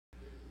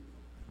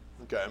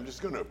Okay, I'm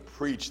just going to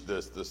preach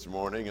this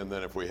morning, and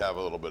then if we have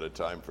a little bit of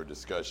time for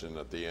discussion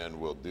at the end,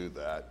 we'll do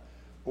that.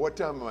 What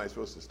time am I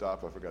supposed to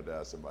stop? I forgot to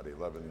ask somebody.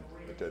 11,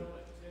 10,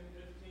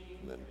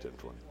 and then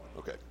 10:20.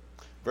 Okay,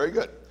 very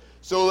good.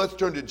 So let's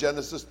turn to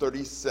Genesis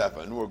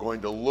 37. We're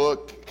going to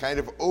look, kind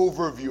of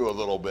overview a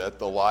little bit,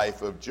 the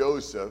life of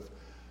Joseph.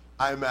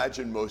 I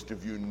imagine most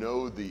of you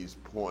know these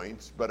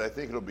points, but I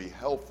think it'll be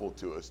helpful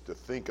to us to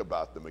think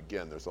about them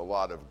again. There's a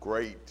lot of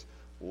great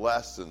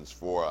lessons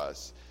for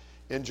us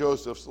in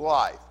Joseph's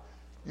life.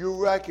 You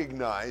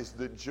recognize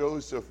that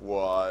Joseph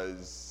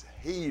was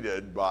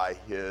hated by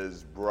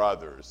his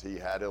brothers. He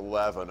had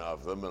 11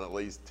 of them, and at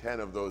least 10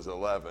 of those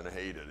 11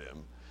 hated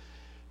him.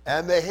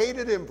 And they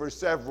hated him for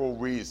several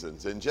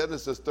reasons. In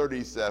Genesis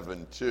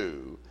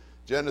 37:2,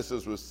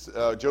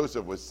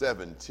 Joseph was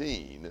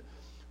 17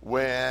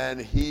 when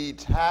he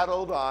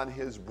tattled on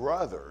his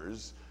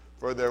brothers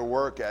for their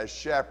work as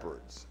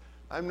shepherds.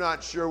 I'm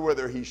not sure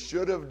whether he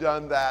should have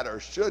done that or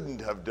shouldn't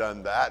have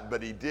done that,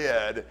 but he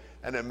did,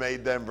 and it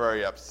made them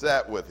very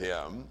upset with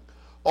him.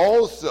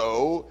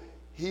 Also,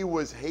 he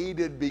was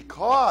hated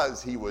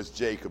because he was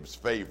Jacob's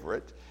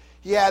favorite.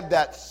 He had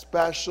that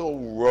special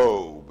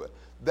robe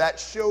that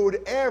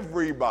showed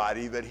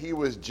everybody that he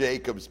was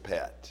Jacob's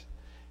pet.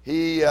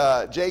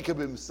 Jacob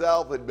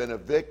himself had been a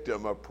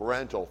victim of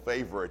parental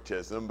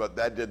favoritism, but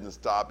that didn't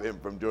stop him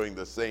from doing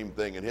the same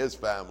thing in his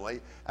family.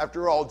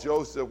 After all,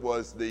 Joseph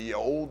was the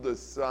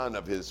oldest son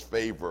of his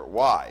favorite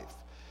wife.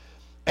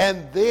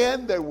 And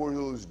then there were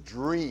those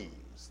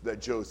dreams that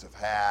Joseph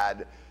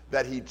had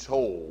that he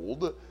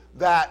told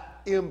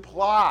that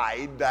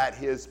implied that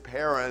his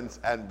parents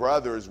and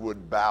brothers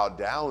would bow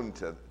down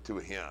to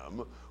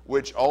him,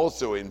 which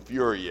also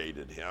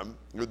infuriated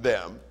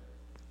them.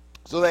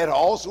 So they had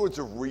all sorts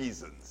of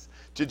reasons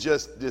to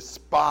just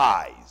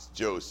despise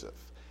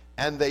Joseph,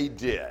 and they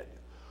did.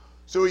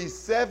 So he's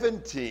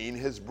 17,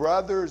 his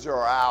brothers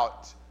are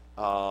out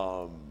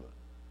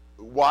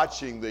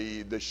watching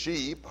the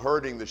sheep,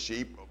 herding the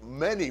sheep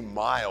many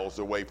miles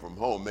away from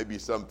home, maybe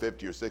some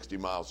 50 or 60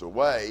 miles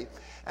away.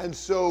 And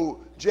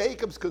so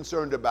Jacob's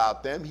concerned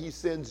about them. He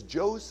sends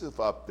Joseph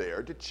up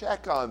there to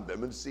check on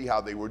them and see how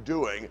they were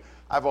doing.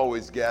 I've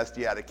always guessed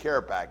he had a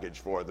care package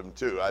for them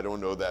too. I don't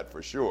know that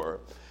for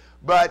sure.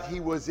 But he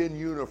was in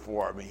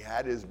uniform. He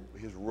had his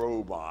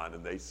robe on,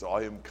 and they saw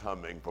him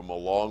coming from a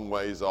long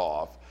ways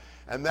off.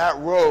 And that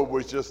robe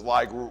was just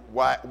like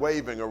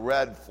waving a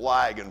red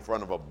flag in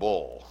front of a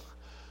bull.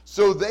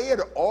 So they had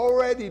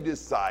already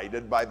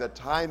decided by the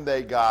time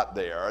they got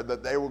there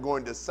that they were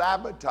going to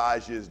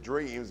sabotage his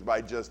dreams by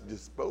just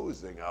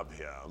disposing of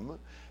him,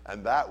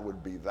 and that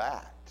would be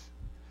that.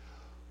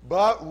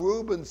 But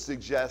Reuben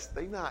suggests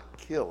they not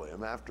kill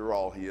him. After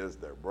all, he is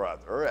their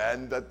brother,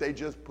 and that they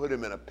just put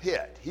him in a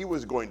pit. He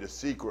was going to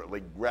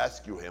secretly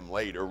rescue him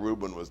later.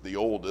 Reuben was the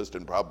oldest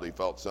and probably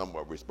felt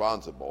somewhat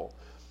responsible.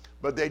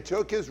 But they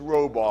took his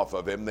robe off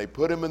of him, they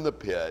put him in the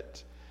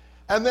pit,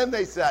 and then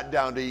they sat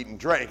down to eat and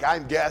drink.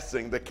 I'm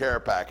guessing the care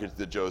package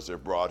that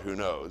Joseph brought, who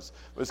knows.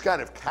 It was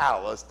kind of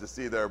callous to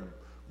see their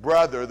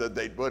brother that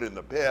they'd put in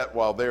the pit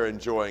while they're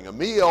enjoying a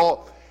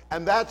meal.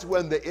 And that's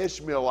when the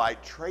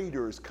Ishmaelite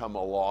traders come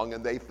along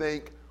and they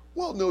think,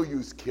 well, no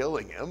use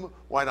killing him.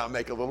 Why not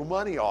make a little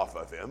money off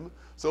of him?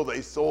 So they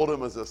sold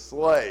him as a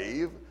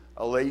slave,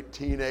 a late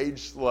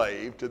teenage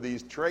slave, to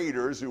these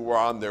traders who were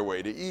on their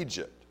way to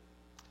Egypt.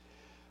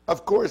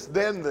 Of course,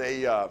 then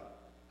they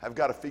have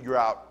got to figure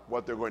out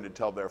what they're going to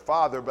tell their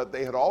father, but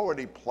they had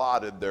already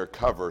plotted their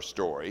cover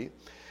story.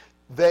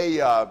 They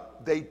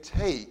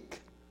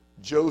take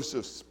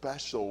Joseph's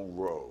special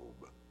robe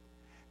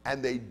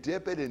and they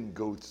dip it in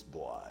goat's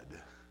blood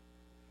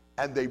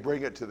and they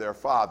bring it to their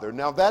father.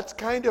 Now that's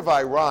kind of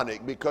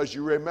ironic because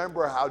you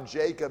remember how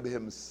Jacob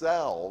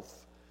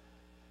himself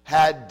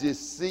had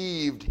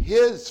deceived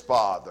his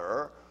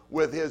father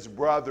with his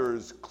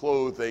brother's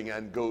clothing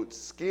and goat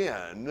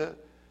skin.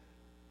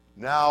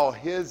 Now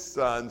his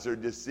sons are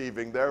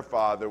deceiving their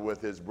father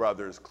with his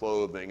brother's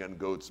clothing and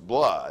goat's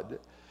blood.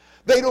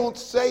 They don't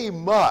say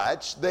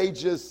much. They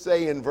just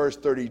say in verse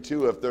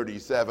 32 of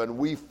 37,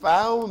 we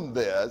found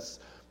this.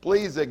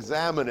 Please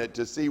examine it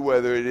to see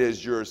whether it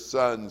is your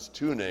son's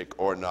tunic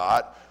or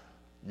not.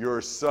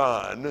 Your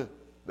son,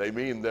 they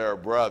mean their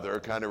brother,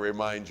 kind of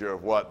reminds you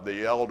of what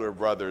the elder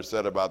brother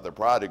said about the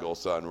prodigal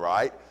son,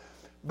 right?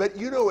 But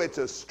you know, it's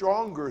a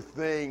stronger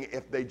thing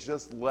if they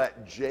just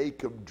let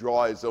Jacob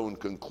draw his own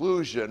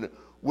conclusion,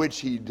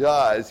 which he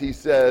does. He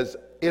says,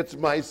 it's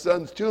my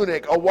son's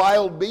tunic. A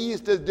wild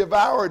beast has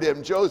devoured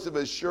him. Joseph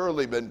has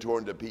surely been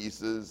torn to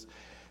pieces.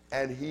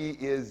 And he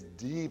is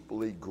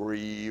deeply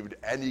grieved,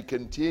 and he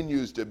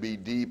continues to be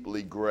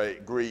deeply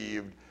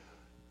grieved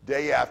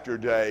day after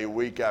day,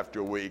 week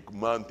after week,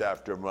 month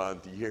after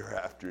month, year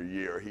after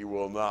year. He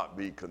will not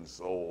be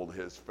consoled.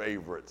 His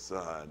favorite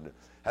son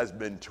has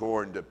been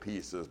torn to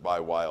pieces by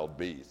wild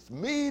beasts.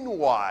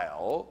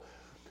 Meanwhile,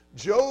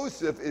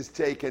 Joseph is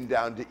taken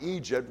down to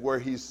Egypt, where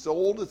he's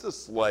sold as a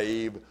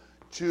slave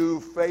to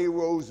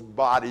Pharaoh's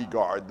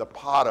bodyguard, the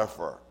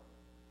Potiphar.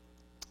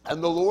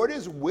 And the Lord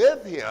is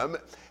with him,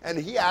 and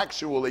he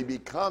actually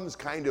becomes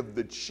kind of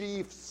the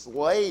chief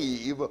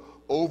slave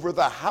over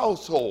the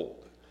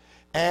household.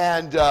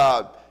 And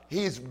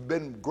he's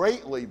been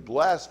greatly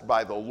blessed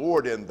by the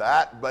Lord in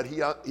that, but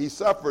he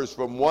suffers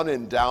from one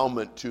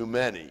endowment too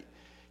many.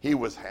 He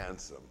was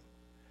handsome.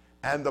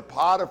 And the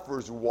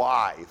Potiphar's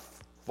wife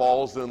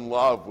falls in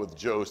love with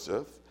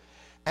Joseph,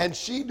 and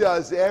she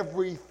does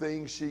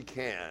everything she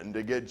can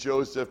to get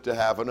Joseph to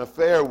have an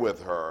affair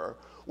with her,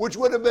 which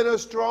would have been a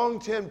strong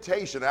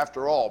temptation.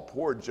 After all,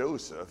 poor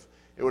Joseph,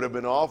 it would have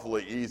been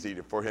awfully easy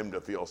for him to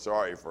feel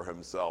sorry for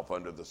himself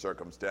under the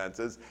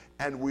circumstances.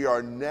 And we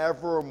are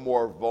never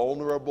more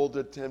vulnerable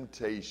to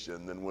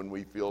temptation than when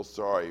we feel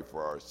sorry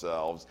for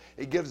ourselves.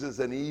 It gives us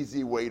an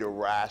easy way to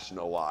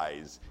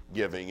rationalize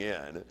giving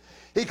in.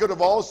 He could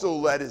have also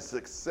let his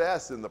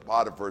success in the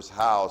Potiphar's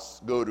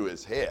house go to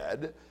his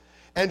head.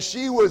 And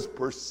she was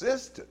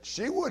persistent.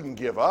 She wouldn't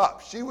give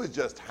up. She was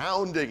just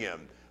hounding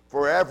him,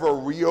 forever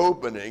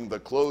reopening the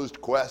closed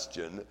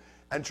question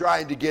and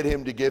trying to get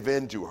him to give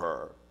in to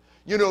her.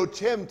 You know,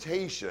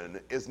 temptation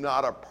is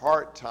not a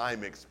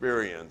part-time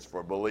experience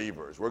for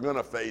believers. We're going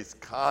to face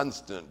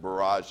constant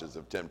barrages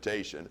of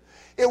temptation.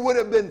 It would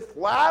have been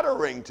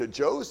flattering to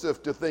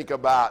Joseph to think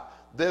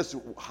about this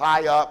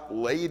high-up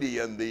lady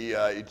in the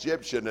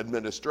Egyptian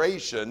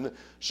administration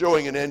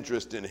showing an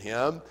interest in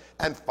him,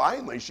 and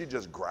finally she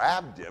just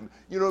grabbed him.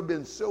 You know, it would have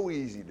been so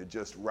easy to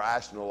just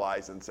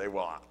rationalize and say,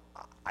 well,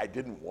 I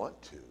didn't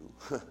want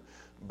to,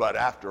 but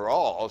after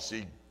all,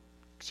 she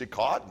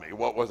caught me.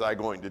 What was I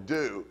going to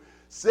do?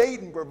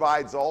 Satan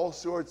provides all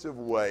sorts of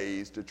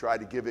ways to try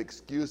to give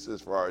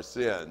excuses for our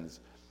sins,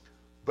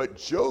 but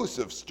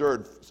Joseph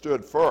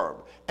stood firm.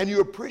 And you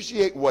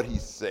appreciate what he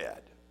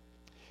said.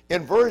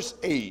 In verse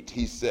 8,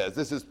 he says,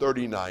 this is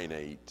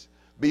 39:8,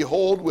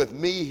 "Behold, with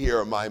me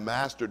here my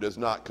master does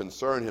not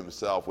concern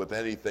himself with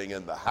anything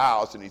in the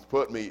house, and he's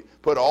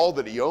put all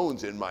that he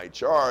owns in my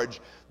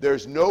charge.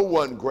 There's no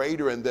one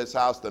greater in this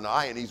house than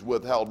I, and he's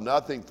withheld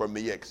nothing from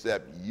me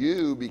except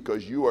you,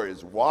 because you are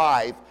his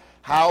wife.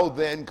 How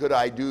then could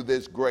I do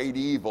this great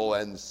evil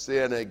and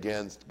sin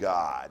against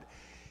God?"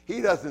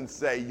 He doesn't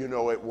say, you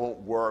know, it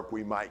won't work,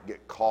 we might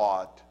get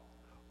caught,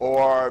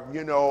 or,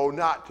 you know,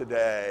 not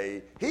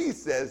today. He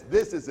says,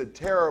 this is a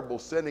terrible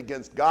sin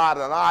against God,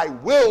 and I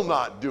will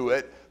not do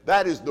it.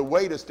 That is the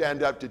way to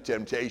stand up to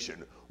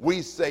temptation.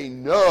 We say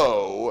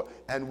no,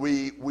 and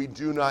we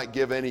do not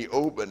give any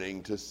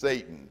opening to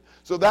Satan.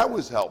 So that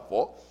was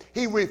helpful.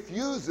 He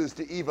refuses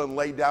to even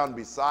lay down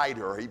beside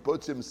her. He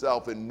puts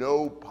himself in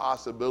no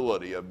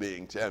possibility of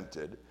being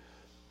tempted.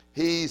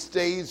 He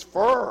stays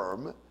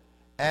firm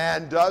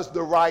and does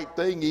the right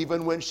thing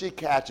even when she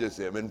catches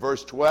him. In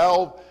verse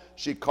 12,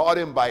 she caught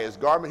him by his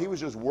garment. He was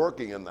just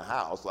working in the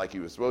house like he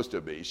was supposed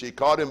to be. She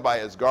caught him by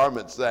his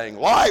garment, saying,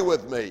 "Lie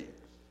with me."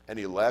 And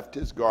he left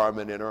his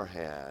garment in her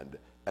hand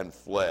and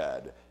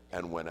fled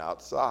and went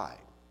outside.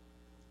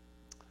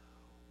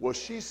 Well,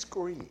 she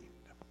screamed.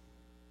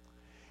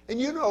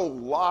 And you know,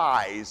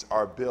 lies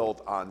are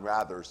built on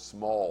rather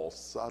small,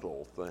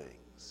 subtle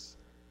things.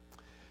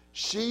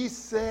 She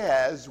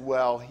says,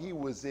 well, he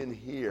was in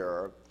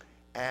here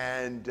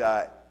and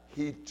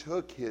he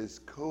took his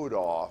coat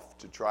off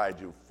to try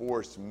to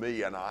force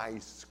me, and I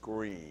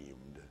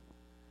screamed,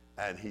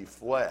 and he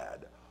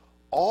fled.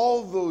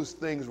 All those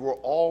things were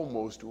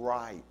almost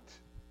right.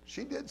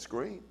 She did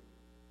scream.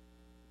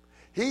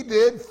 He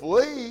did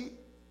flee.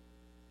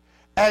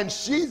 And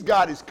she's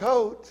got his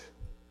coat.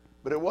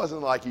 But it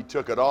wasn't like he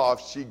took it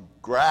off. She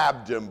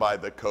grabbed him by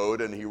the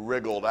coat and he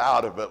wriggled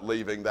out of it,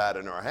 leaving that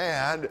in her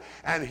hand.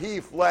 And he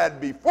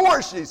fled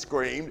before she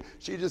screamed.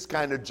 She just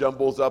kind of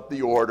jumbles up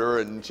the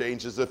order and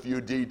changes a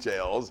few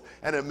details.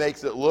 And it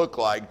makes it look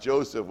like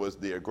Joseph was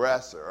the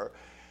aggressor.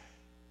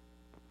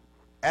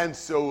 And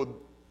so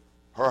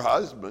her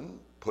husband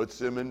puts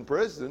him in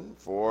prison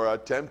for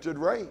attempted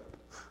rape.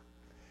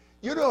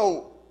 You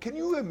know, can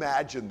you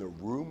imagine the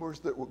rumors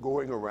that were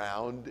going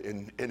around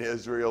in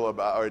Israel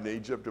or in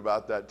Egypt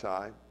about that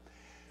time?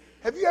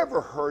 Have you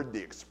ever heard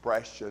the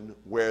expression,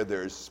 where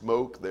there's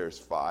smoke, there's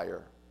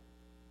fire?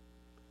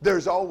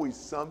 There's always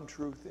some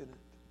truth in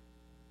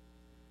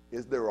it.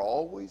 Is there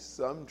always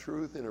some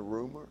truth in a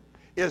rumor?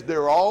 Is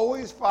there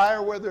always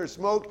fire where there's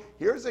smoke?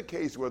 Here's a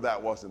case where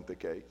that wasn't the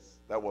case.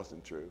 That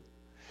wasn't true.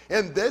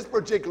 In this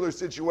particular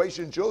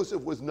situation,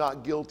 Joseph was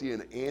not guilty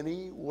in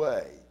any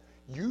way.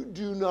 You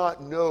do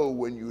not know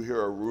when you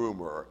hear a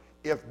rumor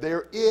if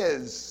there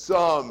is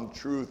some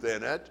truth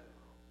in it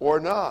or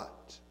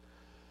not.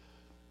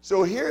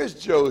 So here's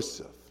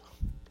Joseph.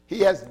 He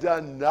has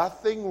done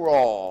nothing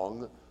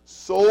wrong,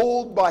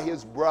 sold by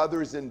his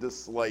brothers into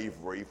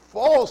slavery,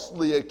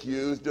 falsely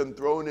accused and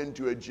thrown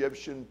into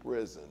Egyptian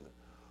prison.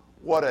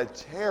 What a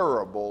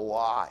terrible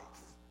life.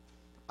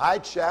 I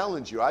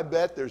challenge you, I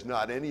bet there's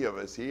not any of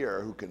us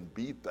here who can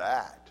beat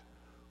that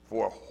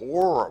for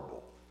horrible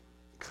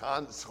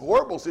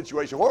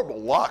situation, horrible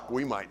luck,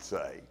 we might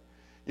say.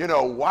 You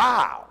know,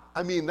 wow.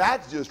 I mean,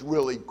 that's just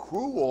really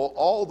cruel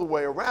all the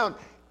way around,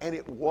 and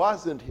it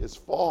wasn't his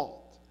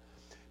fault.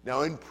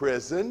 Now, in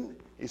prison,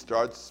 He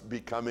starts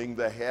becoming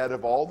the head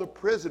of all the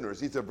prisoners.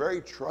 He's a very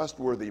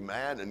trustworthy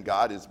man, and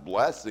God is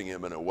blessing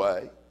him in a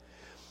way.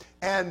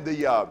 And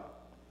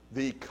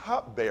the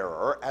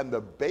cupbearer and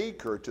the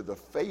baker to the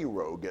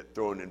Pharaoh get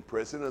thrown in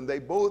prison, and they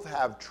both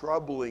have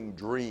troubling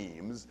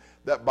dreams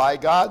that by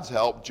God's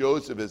help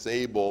Joseph is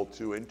able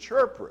to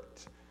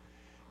interpret.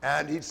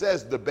 And he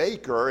says the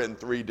baker in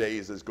 3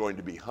 days is going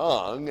to be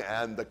hung,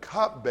 and the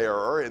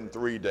cupbearer in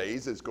 3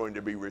 days is going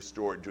to be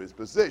restored to his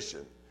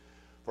position.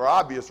 For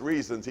obvious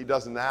reasons, he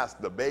doesn't ask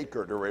the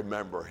baker to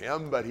remember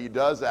him, but he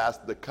does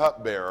ask the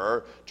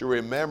cupbearer to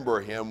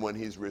remember him when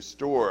he's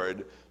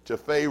restored to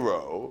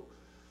Pharaoh.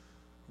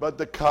 But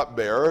the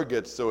cupbearer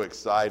gets so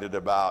excited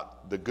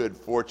about the good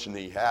fortune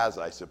he has,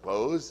 I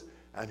suppose,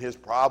 and his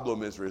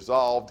problem is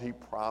resolved, he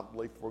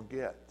promptly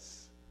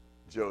forgets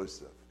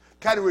Joseph.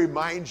 Kind of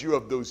reminds you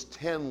of those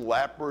 10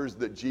 lepers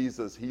that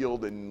Jesus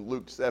healed in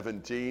Luke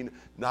 17.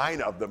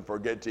 9 of them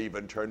forget to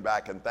even turn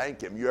back and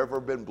thank him. You ever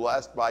been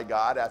blessed by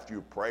God after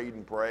you prayed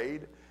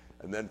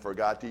and then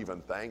forgot to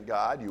even thank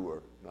God? You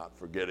were not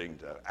forgetting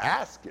to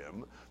ask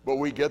him, but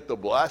we get the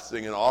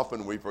blessing and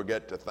often we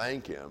forget to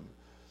thank him.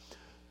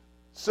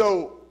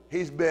 So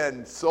he's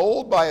been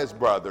sold by his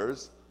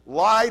brothers,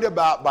 lied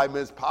about by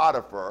Ms.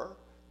 Potiphar,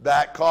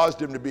 that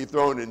caused him to be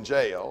thrown in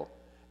jail,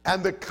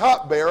 and the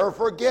cupbearer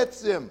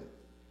forgets him.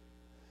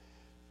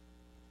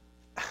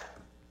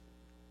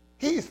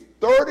 He's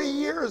 30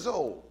 years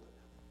old,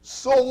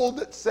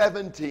 sold at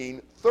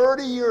 17,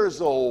 30 years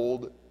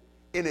old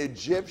in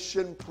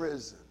Egyptian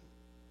prison.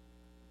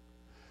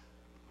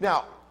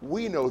 Now,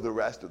 we know the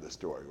rest of the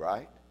story,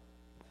 right?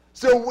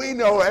 So we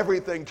know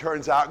everything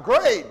turns out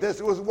great.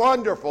 This was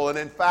wonderful. And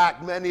in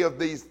fact, many of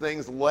these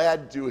things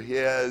led to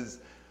his,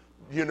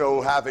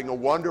 having a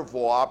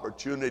wonderful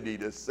opportunity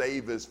to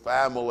save his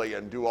family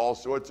and do all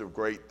sorts of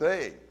great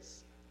things.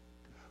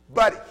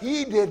 But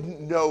he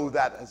didn't know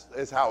that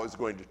is how it was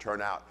going to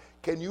turn out.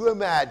 Can you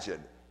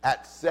imagine,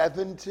 at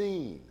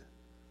 17,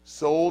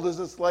 sold as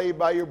a slave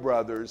by your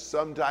brothers,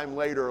 sometime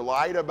later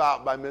lied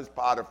about by Ms.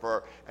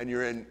 Potiphar, and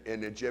you're in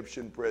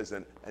Egyptian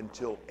prison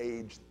until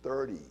age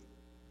 30.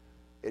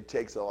 It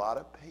takes a lot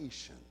of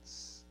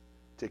patience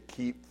to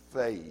keep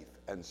faith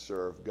and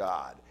serve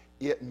God.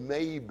 It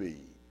may be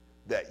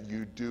that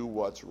you do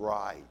what's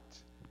right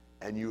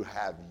and you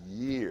have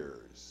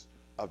years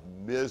of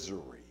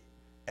misery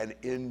and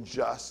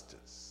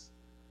injustice.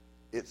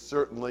 It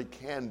certainly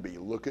can be.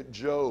 Look at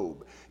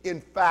Job.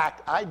 In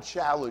fact, I'd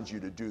challenge you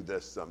to do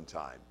this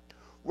sometime.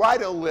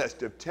 Write a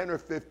list of 10 or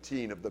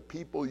 15 of the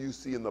people you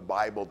see in the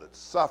Bible that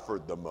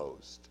suffered the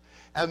most.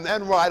 And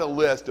then write a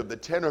list of the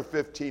 10 or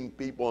 15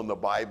 people in the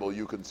Bible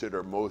you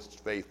consider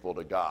most faithful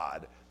to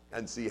God,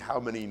 and see how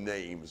many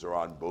names are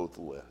on both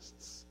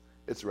lists.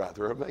 It's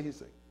rather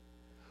amazing.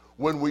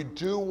 When we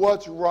do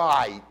what's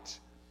right,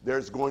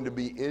 there's going to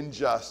be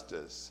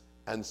injustice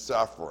and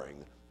suffering.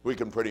 We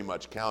can pretty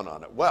much count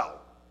on it.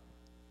 Well,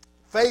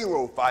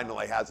 Pharaoh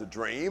finally has a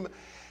dream,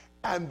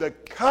 and the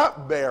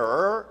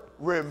cupbearer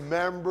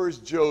remembers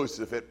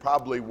Joseph. It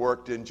probably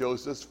worked in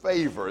Joseph's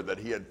favor that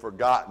he had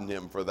forgotten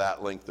him for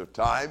that length of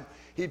time.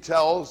 He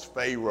tells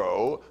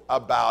Pharaoh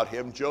about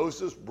him.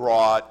 Joseph's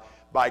brought,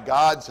 by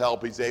God's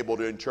help, he's able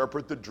to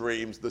interpret the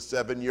dreams, the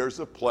 7 years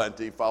of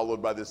plenty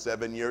followed by the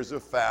 7 years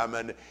of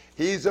famine.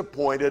 He's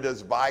appointed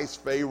as vice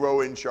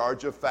Pharaoh in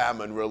charge of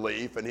famine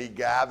relief, and he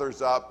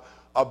gathers up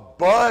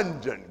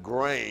abundant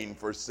grain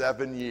for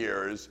 7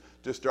 years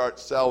to start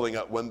selling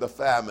it when the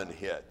famine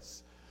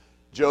hits.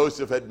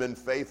 Joseph had been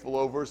faithful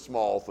over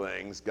small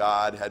things.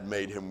 God had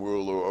made him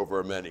ruler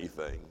over many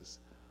things.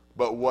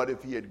 But what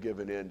if he had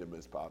given in to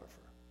Ms. Potiphar?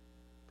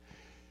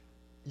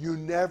 You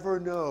never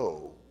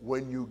know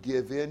when you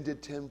give in to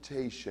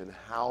temptation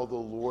how the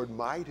Lord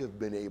might have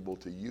been able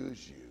to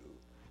use you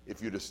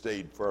if you'd have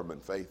stayed firm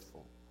and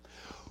faithful.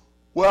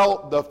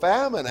 Well, the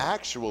famine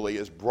actually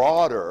is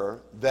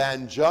broader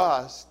than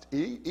just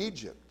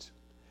Egypt.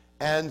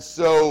 And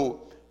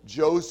so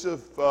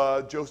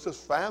Joseph's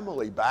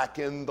family back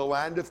in the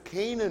land of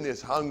Canaan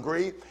is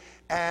hungry,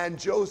 and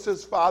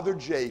Joseph's father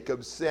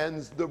Jacob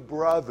sends the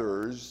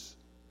brothers,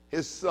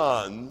 his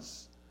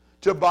sons,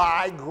 to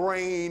buy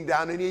grain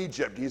down in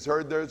Egypt. He's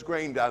heard there's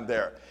grain down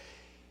there.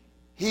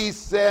 He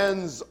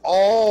sends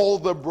all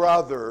the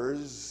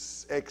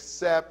brothers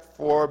except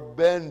for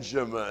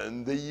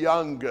Benjamin, the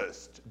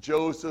youngest,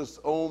 Joseph's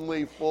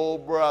only full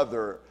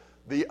brother,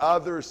 the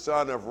other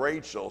son of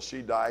Rachel.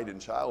 She died in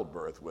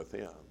childbirth with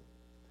him.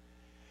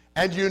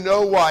 And you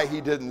know why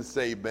he didn't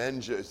send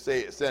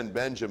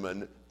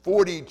Benjamin.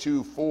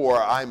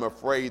 42:4, I'm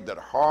afraid that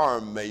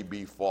harm may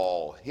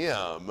befall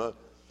him.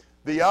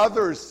 The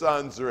other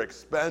sons are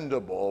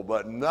expendable,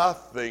 but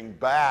nothing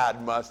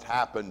bad must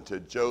happen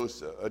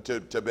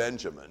to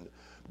Benjamin.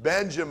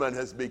 Benjamin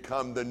has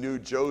become the new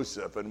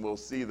Joseph, and we'll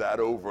see that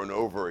over and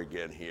over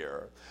again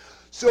here.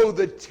 So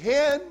the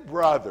 10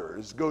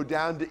 brothers go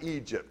down to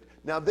Egypt.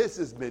 Now this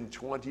has been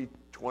 20,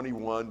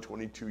 21,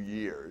 22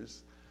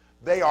 years.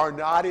 They are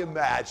not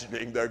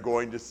imagining they're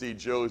going to see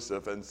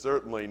Joseph, and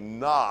certainly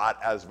not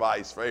as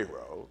vice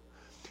Pharaoh.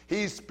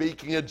 He's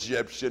speaking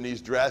Egyptian.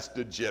 He's dressed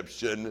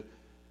Egyptian.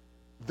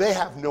 They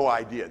have no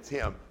idea it's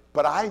him.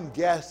 But I'm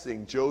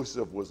guessing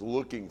Joseph was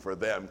looking for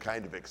them,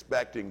 kind of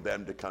expecting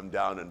them to come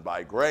down and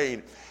buy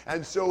grain.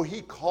 And so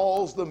he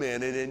calls them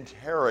in and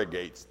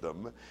interrogates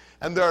them.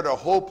 And they're at a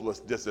hopeless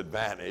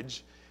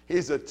disadvantage.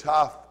 He's a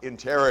tough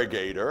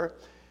interrogator.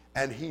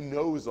 And he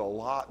knows a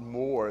lot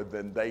more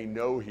than they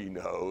know he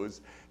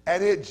knows.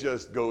 And it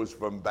just goes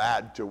from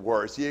bad to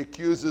worse. He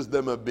accuses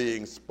them of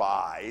being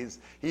spies.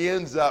 He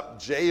ends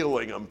up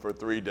jailing them for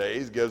 3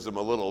 days, gives them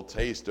a little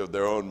taste of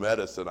their own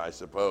medicine, I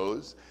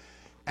suppose.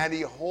 And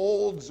he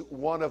holds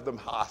one of them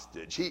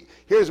hostage.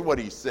 Here's what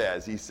he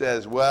says. He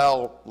says,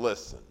 well,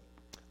 listen,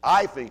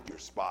 I think you're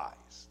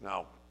spies.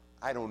 Now,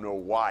 I don't know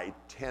why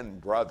 10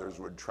 brothers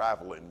would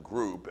travel in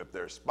group if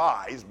they're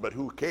spies, but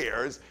who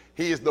cares?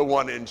 He's the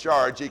one in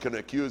charge. He can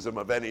accuse them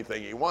of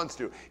anything he wants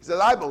to. He says,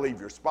 I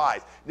believe you're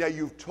spies. Now,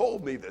 you've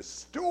told me the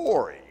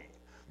story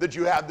that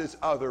you have this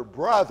other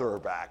brother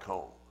back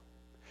home.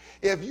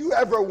 If you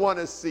ever want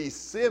to see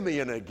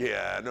Simeon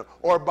again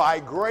or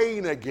buy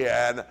grain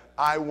again,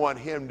 I want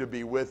him to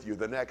be with you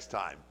the next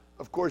time.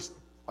 Of course,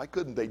 why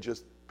couldn't they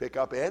just pick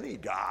up any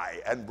guy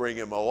and bring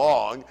him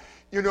along?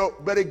 You know,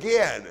 but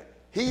again,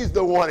 he's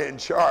the one in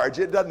charge.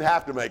 It doesn't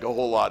have to make a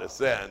whole lot of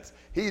sense.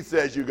 He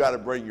says you got to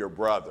bring your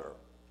brother.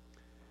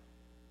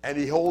 And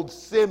he holds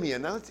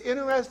Simeon. Now it's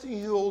interesting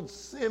he holds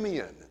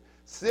Simeon.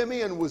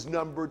 Simeon was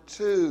number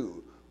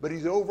 2, but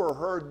he's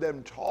overheard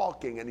them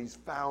talking and he's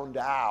found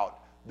out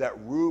that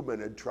Reuben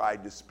had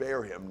tried to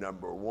spare him,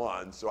 number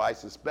 1. So I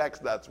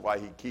suspect that's why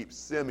he keeps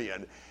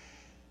Simeon.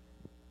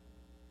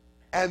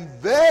 And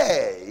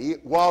they,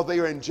 while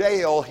they're in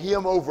jail,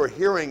 him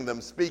overhearing them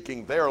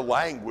speaking their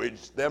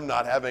language, them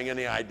not having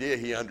any idea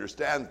he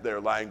understands their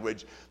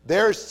language,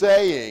 they're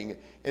saying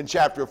in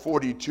chapter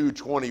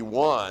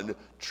 42:21,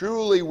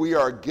 truly we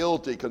are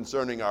guilty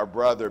concerning our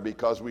brother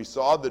because we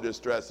saw the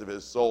distress of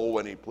his soul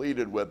when he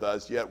pleaded with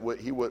us, yet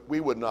we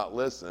would not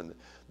listen.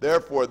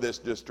 Therefore, this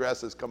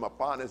distress has come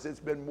upon us. It's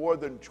been more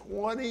than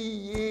 20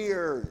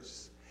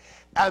 years,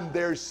 and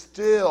they're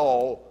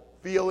still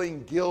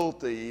feeling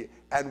guilty.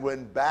 And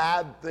when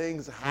bad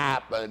things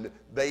happen,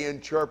 they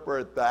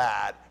interpret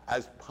that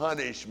as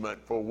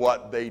punishment for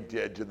what they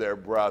did to their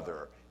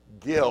brother.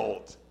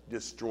 Guilt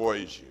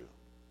destroys you.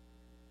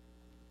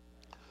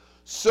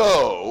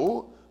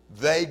 So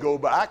they go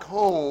back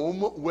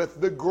home with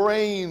the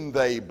grain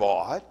they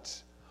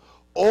bought,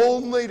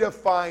 only to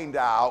find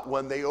out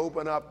when they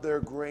open up their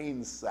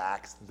grain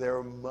sacks,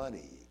 their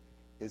money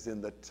is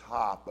in the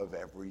top of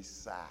every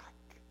sack,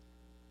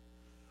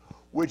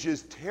 which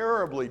is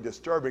terribly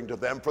disturbing to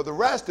them. For the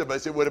rest of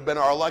us, it would have been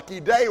our lucky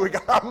day. We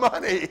got our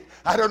money.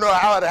 I don't know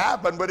how it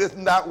happened, but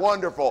isn't that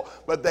wonderful?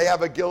 But they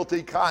have a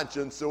guilty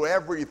conscience, so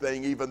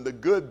everything, even the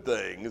good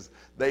things,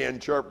 they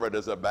interpret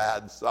as a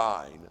bad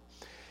sign.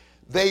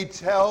 They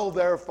tell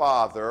their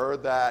father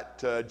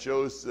that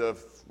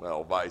Joseph,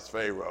 well, vice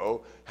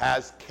Pharaoh,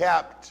 has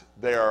kept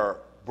their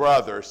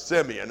brother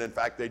Simeon. In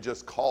fact, they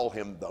just call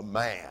him the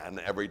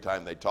man every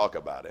time they talk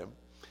about him.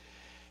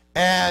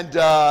 And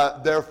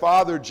their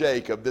father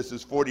Jacob, this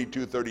is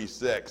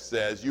 42:36,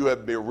 says, you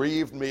have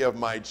bereaved me of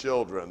my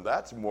children.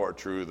 That's more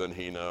true than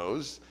he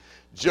knows.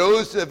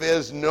 Joseph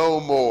is no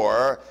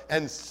more,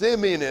 and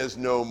Simeon is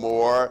no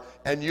more,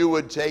 and you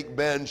would take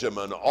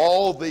Benjamin.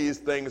 All these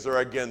things are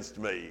against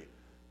me.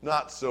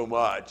 Not so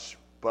much,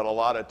 but a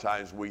lot of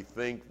times we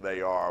think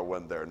they are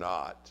when they're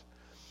not.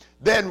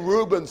 Then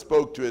Reuben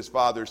spoke to his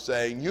father,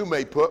 saying, you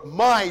may put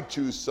my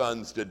 2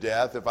 sons to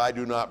death if I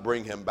do not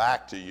bring him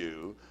back to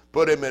you.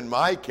 Put him in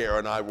my care,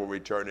 and I will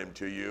return him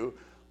to you.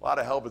 A lot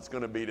of help it's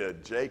going to be to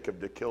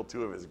Jacob to kill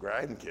 2 of his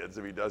grandkids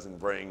if he doesn't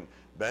bring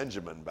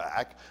Benjamin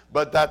back.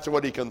 But that's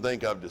what he can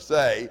think of to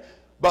say.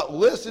 But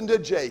listen to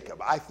Jacob.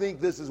 I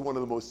think this is one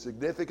of the most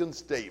significant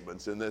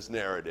statements in this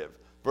narrative.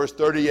 Verse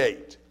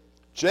 38.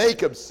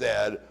 Jacob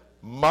said,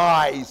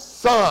 my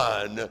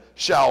son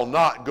shall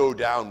not go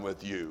down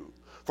with you,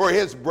 for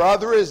his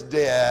brother is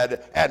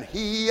dead, and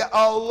he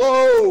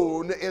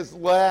alone is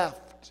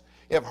left.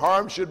 If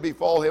harm should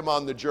befall him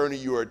on the journey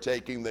you are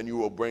taking, then you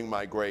will bring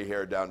my gray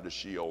hair down to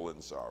Sheol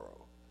in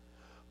sorrow.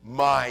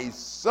 My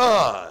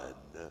son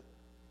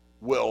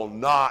will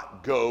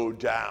not go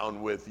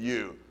down with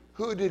you.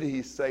 Who did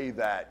he say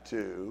that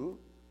to?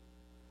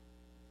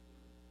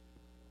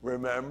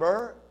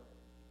 Remember?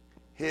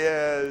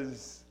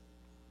 His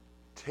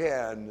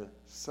 10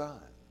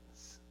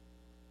 sons.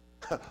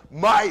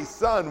 My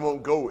son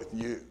won't go with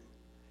you.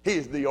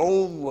 He's the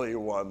only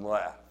one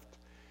left.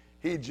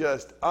 He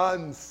just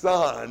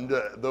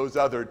unsunned those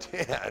other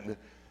 10.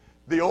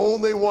 The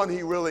only one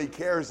he really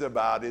cares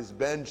about is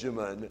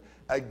Benjamin.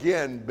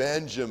 Again,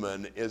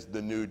 Benjamin is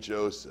the new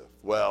Joseph.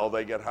 Well,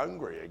 they get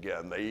hungry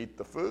again. They eat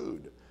the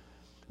food.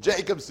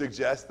 Jacob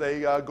suggests they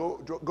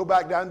go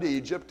back down to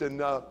Egypt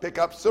and pick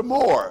up some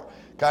more,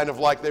 kind of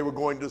like they were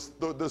going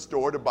to the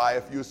store to buy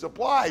a few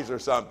supplies or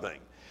something.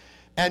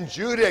 And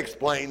Judah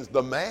explains,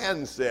 the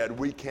man said,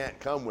 we can't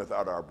come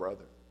without our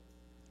brother.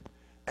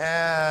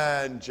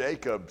 And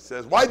Jacob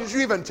says, why did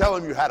you even tell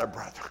him you had a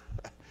brother?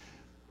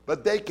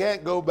 But they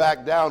can't go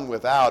back down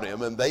without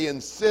him, and they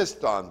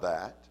insist on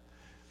that.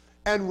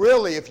 And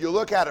really, if you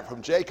look at it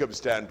from Jacob's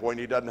standpoint,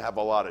 he doesn't have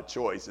a lot of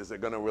choice. Is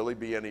it going to really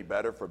be any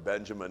better for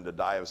Benjamin to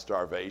die of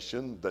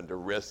starvation than to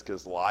risk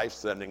his life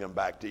sending him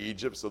back to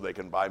Egypt so they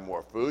can buy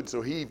more food?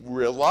 So he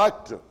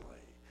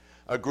reluctantly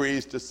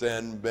agrees to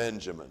send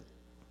Benjamin.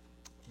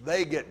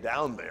 They get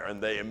down there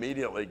and they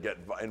immediately get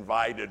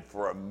invited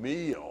for a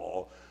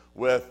meal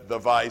with the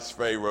vice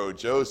Pharaoh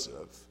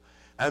Joseph.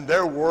 And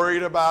they're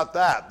worried about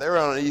that. Their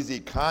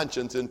uneasy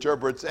conscience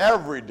interprets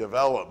every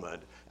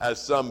development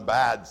as some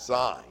bad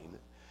sign.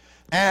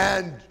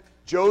 And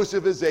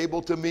Joseph is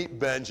able to meet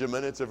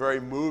Benjamin. It's a very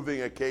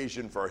moving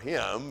occasion for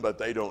him, but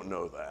they don't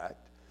know that.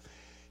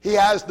 He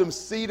has them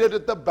seated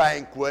at the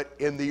banquet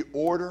in the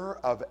order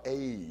of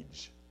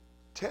age.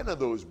 10 of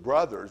those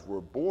brothers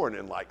were born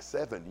in like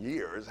 7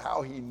 years.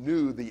 How he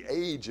knew the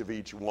age of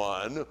each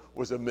one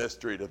was a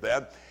mystery to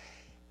them.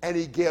 And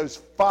he gives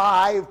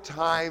 5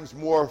 times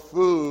more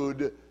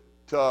food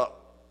to,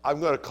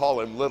 I'm going to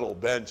call him little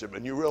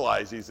Benjamin. You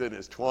realize he's in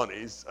his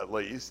 20s at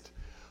least.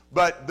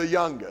 But the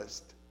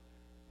youngest,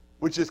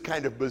 which is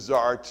kind of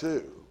bizarre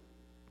too.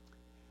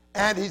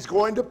 And he's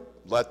going to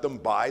let them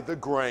buy the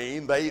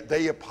grain.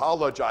 They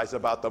apologize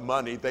about the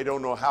money. They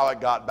don't know how it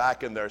got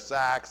back in their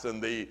sacks.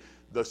 And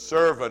the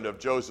servant of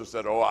Joseph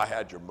said, oh, I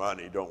had your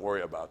money. Don't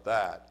worry about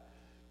that.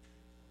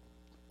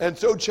 And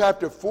so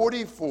chapter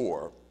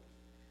 44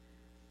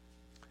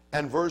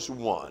 and verse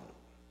 1.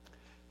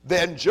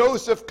 Then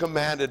Joseph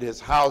commanded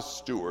his house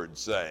steward,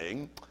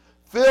 saying,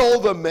 fill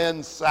the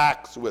men's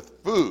sacks with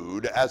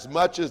food, as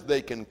much as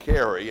they can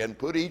carry, and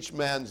put each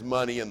man's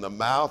money in the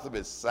mouth of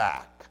his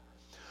sack.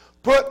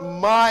 Put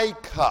my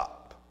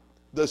cup,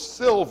 the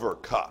silver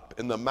cup,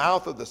 in the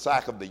mouth of the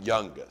sack of the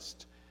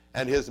youngest,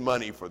 and his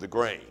money for the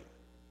grain.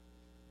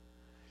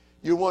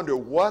 You wonder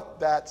what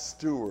that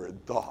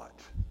steward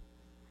thought.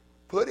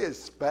 Put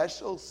his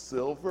special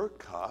silver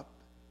cup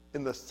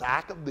in the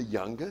sack of the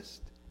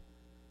youngest?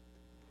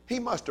 He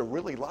must have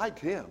really liked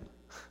him.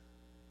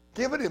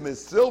 Giving him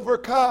his silver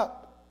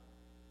cup.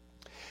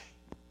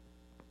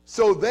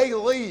 So they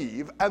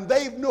leave, and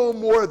they've no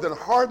more than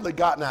hardly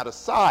gotten out of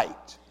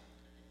sight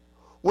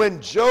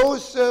when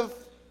Joseph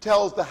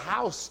tells the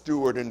house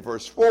steward in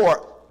verse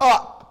 4,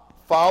 up,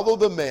 follow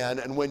the men,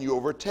 and when you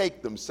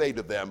overtake them, say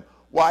to them,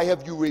 why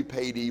have you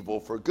repaid evil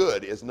for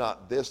good? Is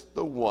not this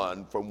the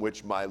one from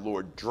which my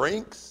Lord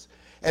drinks,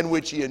 and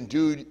which he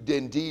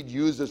indeed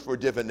uses for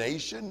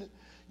divination?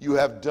 You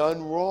have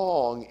done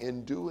wrong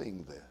in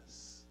doing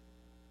this.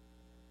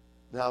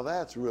 Now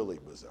that's really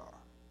bizarre.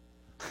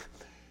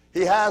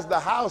 He has the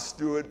house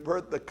steward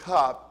put the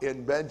cup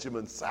in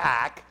Benjamin's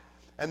sack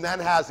and then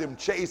has him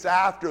chase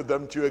after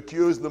them to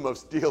accuse them of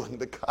stealing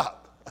the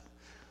cup.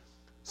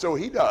 So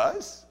he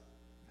does.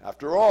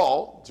 After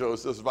all,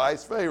 Joseph's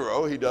vice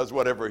Pharaoh, he does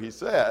whatever he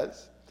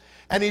says.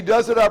 And he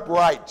does it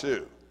upright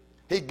too.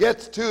 He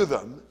gets to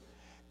them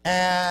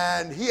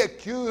and he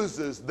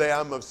accuses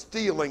them of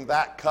stealing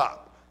that cup.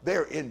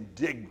 They're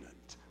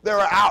indignant.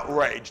 They're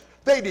outraged.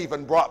 They'd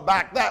even brought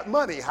back that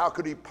money. How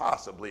could he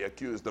possibly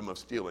accuse them of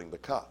stealing the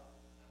cup?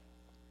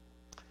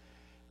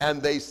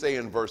 And they say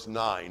in verse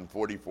 9,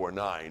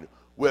 44:9,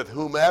 with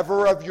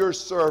whomever of your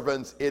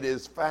servants it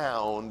is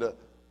found,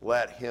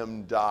 let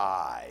him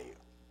die.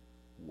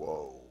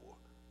 Whoa.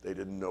 They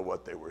didn't know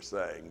what they were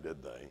saying,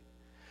 did they?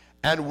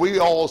 And we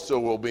also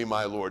will be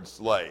my Lord's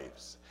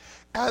slaves.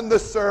 And the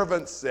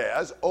servant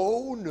says,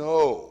 oh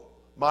no,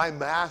 my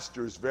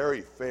master's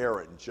very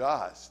fair and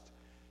just.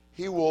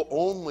 He will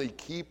only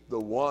keep the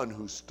one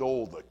who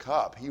stole the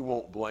cup. He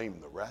won't blame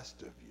the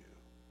rest of you.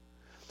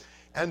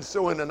 And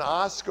so in an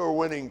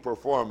Oscar-winning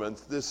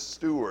performance, this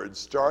steward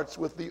starts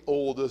with the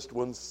oldest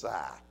one's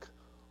sack,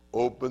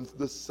 opens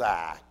the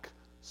sack,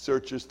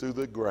 searches through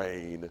the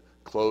grain,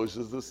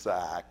 closes the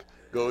sack,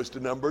 goes to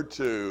number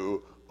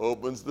 2,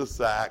 opens the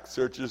sack,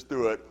 searches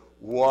through it.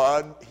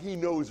 1, he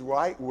knows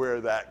right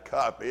where that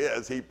cup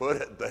is. He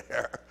put it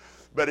there.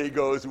 But he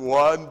goes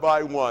one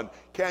by one.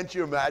 Can't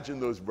you imagine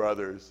those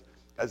brothers?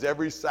 As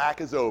every sack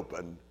is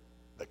opened,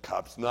 the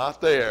cup's not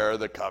there,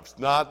 the cup's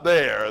not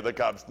there, the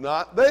cup's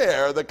not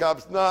there, the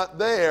cup's not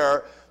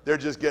there. They're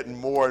just getting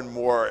more and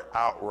more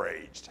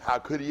outraged. How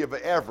could he have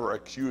ever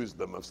accused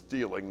them of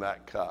stealing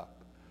that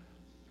cup?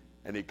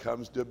 And he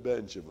comes to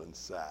Benjamin's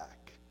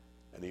sack,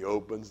 and he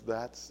opens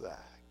that sack.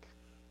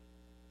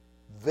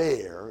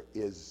 There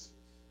is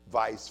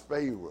vice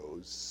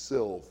Pharaoh's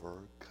silver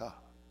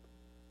cup.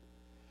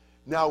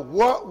 Now,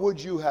 what would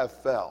you have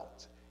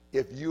felt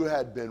if you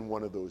had been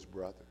one of those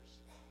brothers?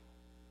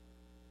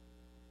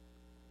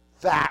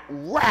 That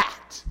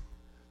rat,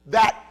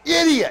 that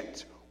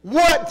idiot,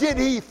 what did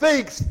he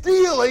think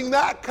stealing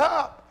that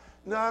cup?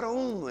 Not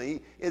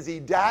only is he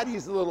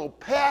daddy's little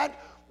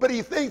pet, but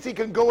he thinks he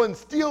can go and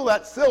steal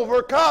that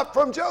silver cup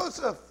from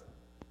Joseph.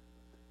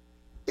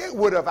 It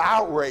would have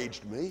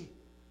outraged me.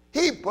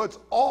 He puts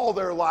all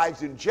their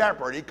lives in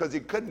jeopardy because he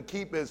couldn't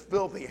keep his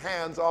filthy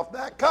hands off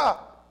that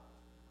cup.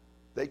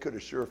 They could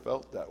have sure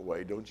felt that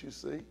way, don't you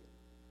see?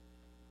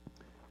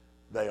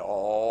 They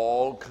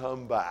all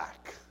come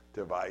back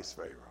to Vice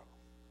Pharaoh.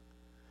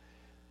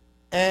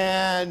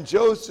 And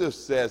Joseph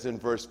says in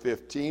verse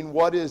 15,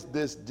 what is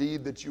this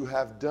deed that you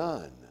have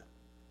done?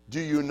 Do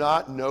you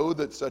not know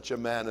that such a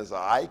man as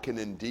I can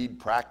indeed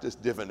practice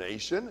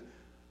divination?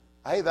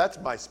 Hey, that's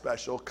my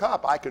special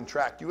cup. I can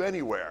track you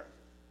anywhere.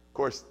 Of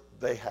course,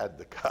 they had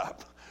the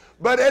cup.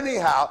 But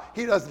anyhow,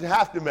 he doesn't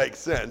have to make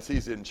sense.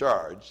 He's in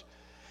charge.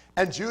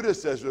 And Judah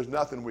says, there's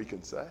nothing we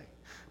can say.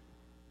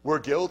 We're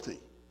guilty.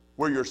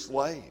 We're your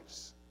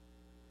slaves.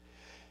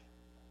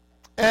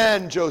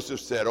 And Joseph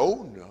said,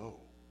 oh, no.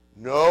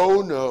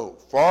 No, no.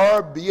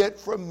 Far be it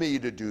from me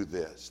to do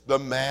this. The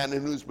man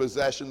in whose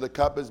possession the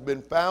cup has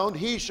been found,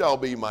 he shall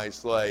be my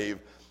slave.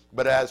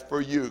 But as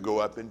for you, go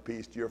up in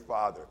peace to your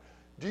father.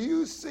 Do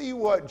you see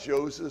what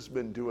Joseph's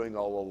been doing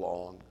all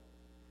along?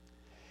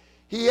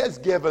 He has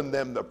given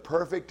them the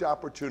perfect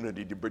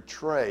opportunity to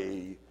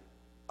betray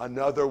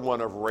another one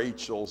of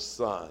Rachel's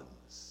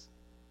sons.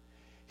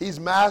 He's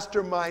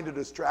masterminded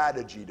a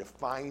strategy to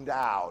find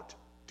out,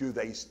 do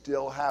they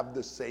still have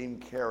the same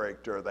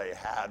character they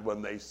had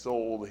when they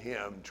sold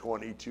him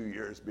 22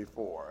 years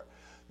before?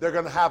 They're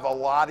going to have a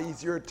lot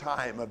easier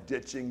time of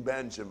ditching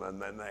Benjamin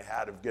than they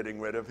had of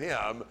getting rid of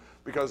him,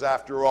 because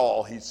after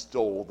all, he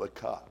stole the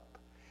cup.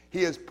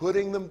 He is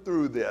putting them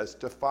through this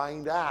to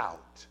find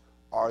out,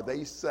 are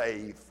they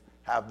safe?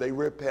 Have they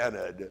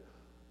repented?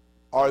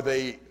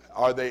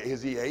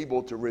 Is he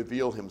able to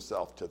reveal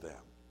himself to them?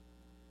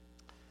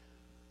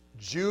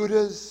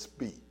 Judah's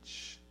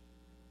speech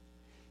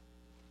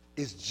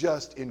is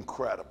just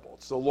incredible.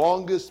 It's the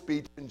longest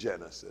speech in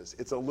Genesis.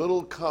 It's a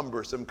little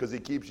cumbersome because he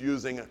keeps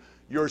using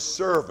your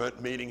servant,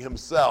 meaning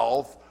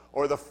himself,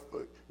 or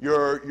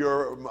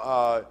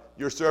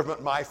your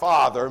servant, my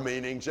father,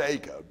 meaning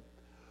Jacob.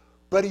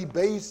 But he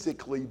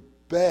basically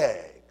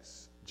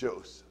begs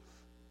Joseph,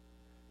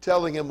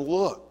 telling him,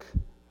 look,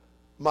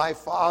 my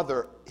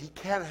father, he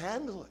can't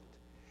handle it.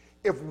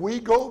 If we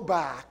go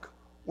back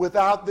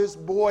without this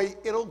boy,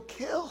 it'll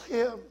kill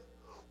him.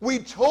 We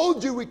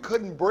told you we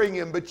couldn't bring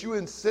him, but you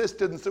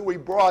insisted, and so we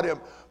brought him.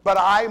 But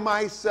I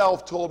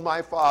myself told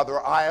my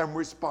father, I am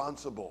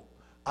responsible.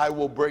 I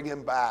will bring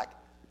him back.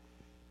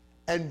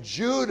 And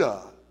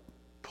Judah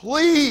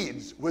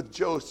pleads with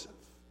Joseph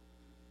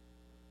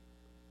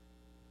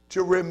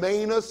to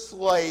remain a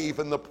slave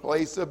in the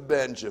place of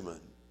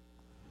Benjamin,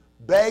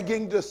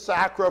 begging to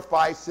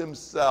sacrifice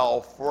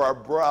himself for a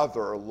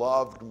brother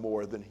loved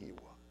more than he was.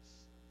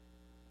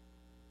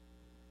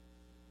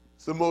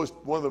 It's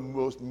one of the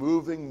most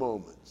moving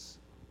moments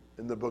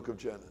in the book of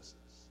Genesis.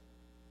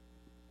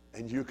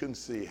 And you can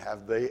see,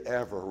 have they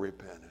ever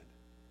repented?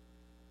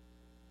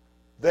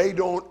 They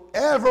don't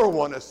ever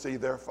want to see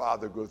their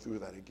father go through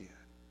that again.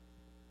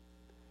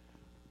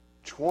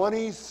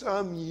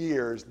 20-some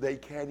years, they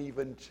can't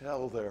even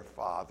tell their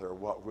father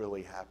what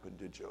really happened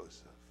to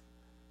Joseph.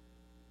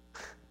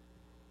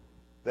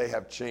 They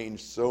have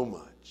changed so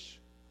much.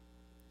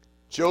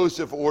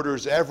 Joseph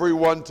orders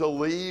everyone to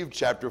leave.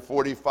 Chapter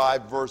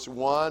 45, verse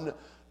 1.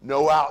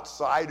 No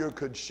outsider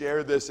could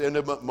share this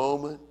intimate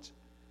moment.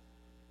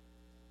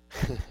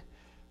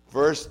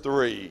 Verse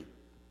 3.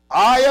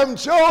 I am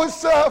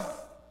Joseph.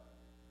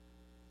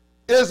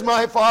 Is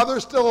my father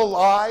still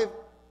alive?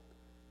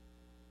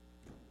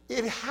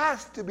 It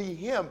has to be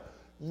him.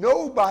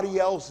 Nobody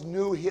else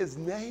knew his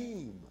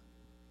name.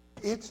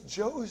 It's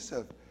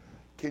Joseph.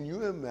 Can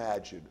you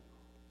imagine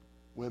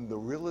when the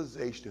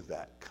realization of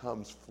that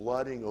comes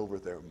flooding over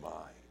their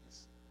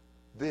minds?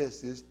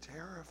 This is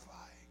terrifying.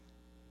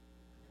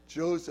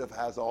 Joseph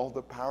has all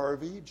the power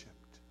of Egypt.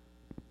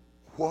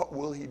 What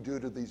will he do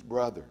to these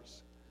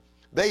brothers?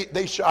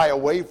 They shy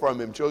away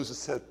from him. Joseph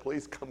said,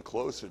 please come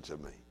closer to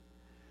me.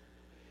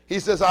 He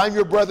says, I'm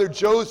your brother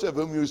Joseph,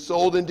 whom you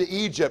sold into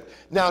Egypt.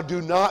 Now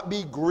do not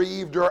be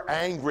grieved or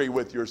angry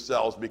with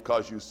yourselves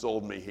because you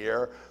sold me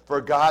here, for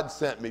God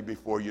sent me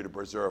before you to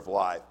preserve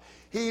life.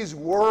 He's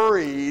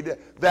worried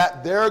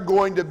that they're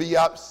going to be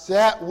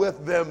upset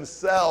with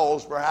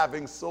themselves for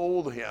having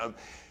sold him.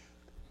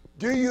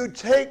 Do you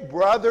take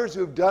brothers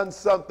who've done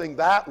something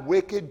that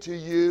wicked to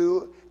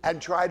you and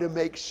try to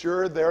make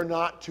sure they're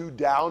not too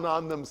down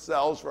on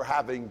themselves for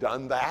having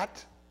done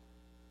that,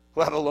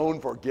 let alone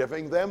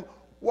forgiving them?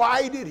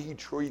 Why did he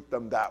treat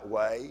them that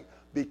way?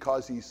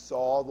 Because he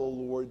saw the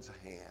Lord's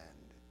hand.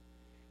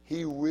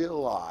 He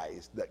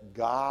realized that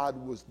God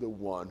was the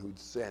one who'd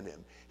sent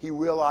him. He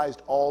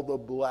realized all the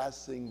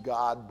blessing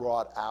God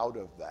brought out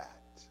of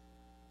that.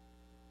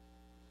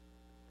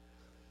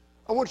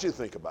 I want you to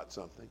think about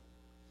something.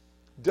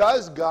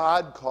 Does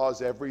God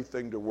cause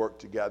everything to work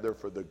together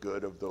for the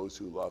good of those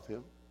who love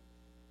him?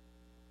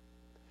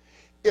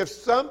 If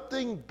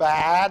something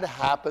bad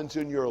happens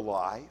in your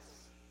life,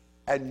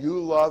 and you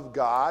love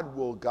God,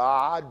 will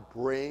God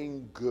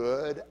bring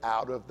good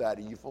out of that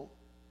evil?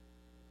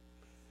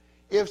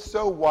 If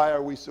so, why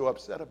are we so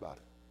upset about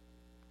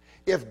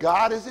it? If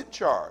God is in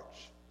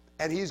charge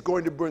and he's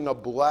going to bring a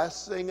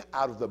blessing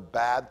out of the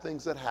bad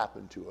things that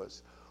happen to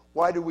us,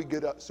 why do we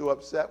get so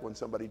upset when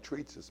somebody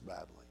treats us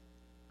badly?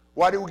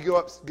 Why do we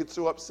get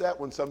so upset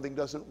when something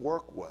doesn't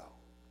work well?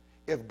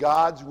 if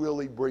God's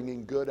really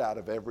bringing good out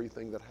of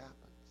everything that happens?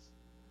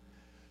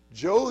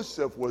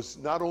 Joseph was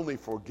not only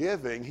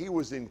forgiving, he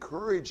was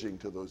encouraging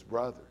to those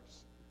brothers.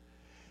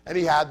 And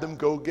he had them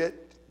go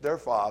get their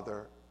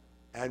father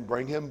and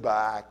bring him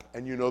back,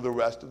 and you know the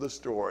rest of the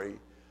story.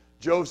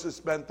 Joseph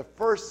spent the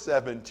first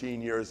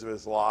 17 years of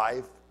his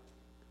life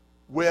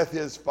with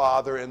his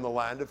father in the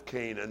land of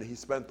Canaan. He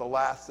spent the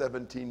last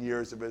 17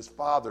 years of his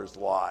father's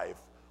life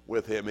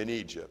with him in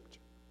Egypt.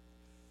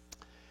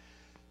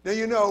 Now,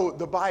 you know,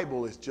 the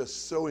Bible is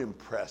just so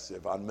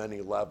impressive on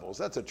many levels.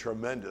 That's a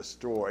tremendous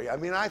story. I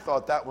mean, I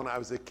thought that when I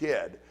was a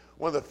kid.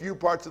 One of the few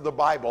parts of the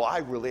Bible I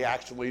really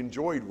actually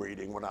enjoyed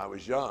reading when I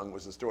was young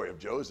was the story of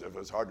Joseph. It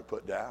was hard to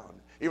put down,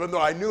 even though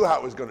I knew how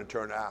it was going to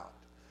turn out.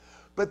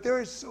 But there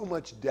is so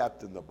much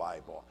depth in the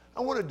Bible.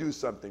 I want to do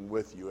something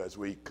with you as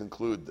we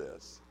conclude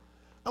this.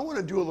 I want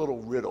to do a little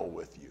riddle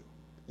with you.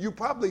 You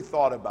probably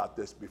thought about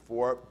this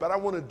before, but I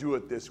want to do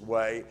it this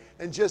way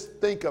and just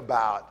think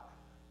about,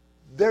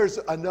 there's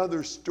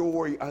another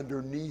story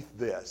underneath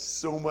this,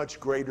 so much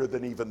greater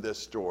than even this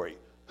story.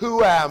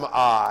 Who am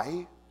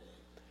I?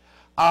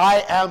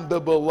 I am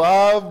the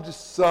beloved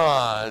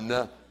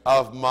Son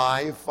of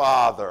my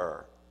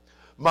Father.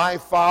 My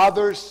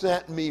Father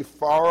sent me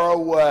far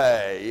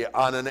away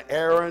on an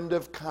errand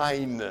of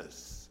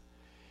kindness.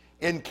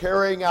 In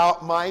carrying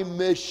out my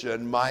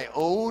mission, my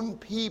own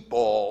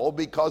people,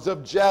 because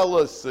of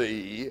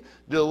jealousy,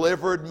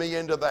 delivered me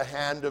into the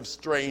hand of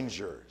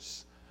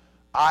strangers.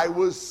 I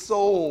was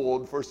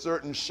sold for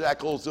certain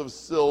shekels of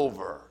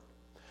silver.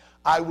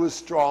 I was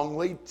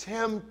strongly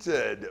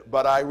tempted,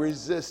 but I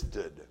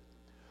resisted.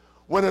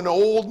 When an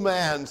old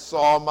man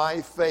saw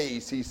my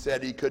face, he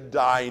said he could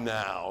die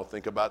now.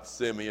 Think about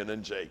Simeon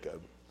and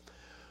Jacob.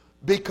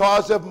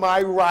 Because of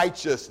my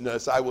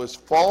righteousness, I was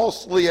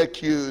falsely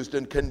accused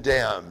and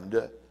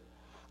condemned.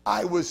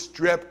 I was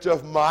stripped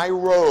of my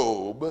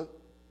robe.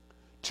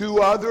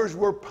 2 others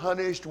were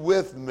punished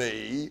with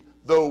me,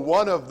 though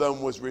one of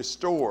them was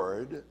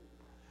restored.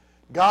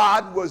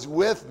 God was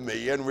with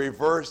me and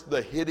reversed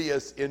the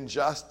hideous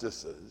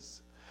injustices.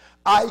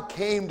 I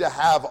came to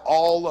have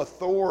all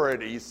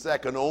authority,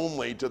 second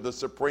only to the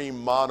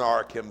supreme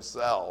monarch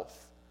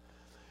himself.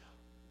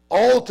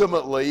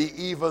 Ultimately,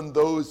 even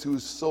those who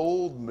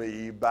sold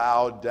me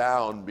bowed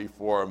down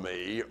before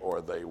me,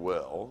 or they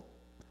will.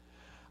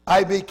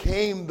 I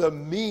became the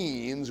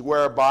means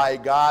whereby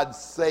God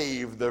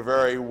saved the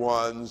very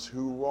ones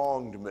who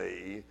wronged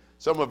me.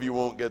 Some of you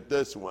won't get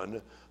this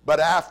one, but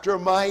after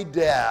my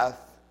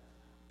death,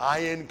 I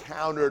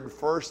encountered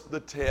first the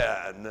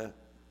 10,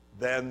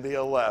 then the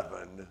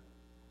 11.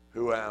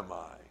 Who am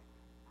I?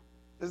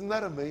 Isn't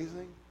that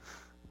amazing?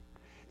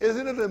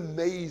 Isn't it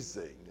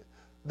amazing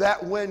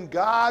that when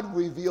God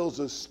reveals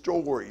a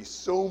story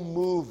so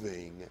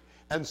moving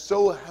and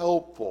so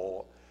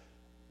helpful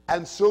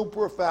and so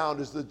profound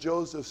as the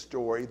Joseph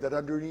story, that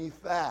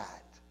underneath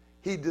that,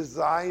 he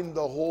designed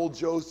the whole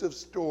Joseph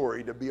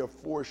story to be a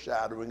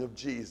foreshadowing of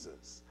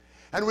Jesus.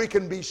 And we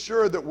can be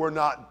sure that we're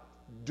not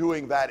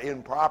doing that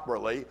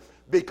improperly,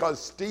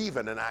 because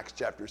Stephen in Acts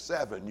chapter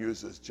 7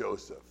 uses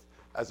Joseph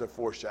as a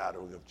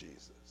foreshadowing of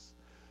Jesus.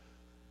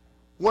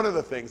 One of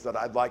the things that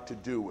I'd like to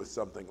do with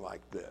something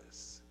like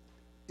this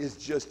is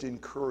just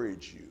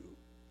encourage you,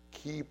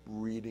 keep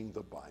reading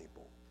the Bible.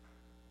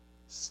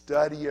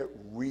 Study it,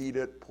 read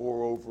it,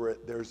 pore over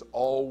it. There's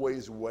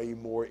always way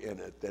more in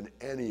it than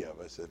any of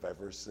us have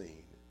ever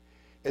seen.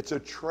 It's a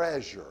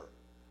treasure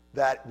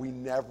that we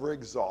never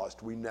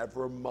exhaust. We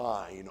never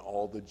mine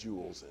all the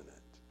jewels in it.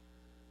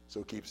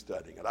 So keep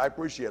studying it. I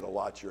appreciate a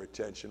lot your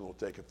attention. We'll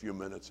take a few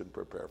minutes and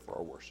prepare for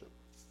our worship.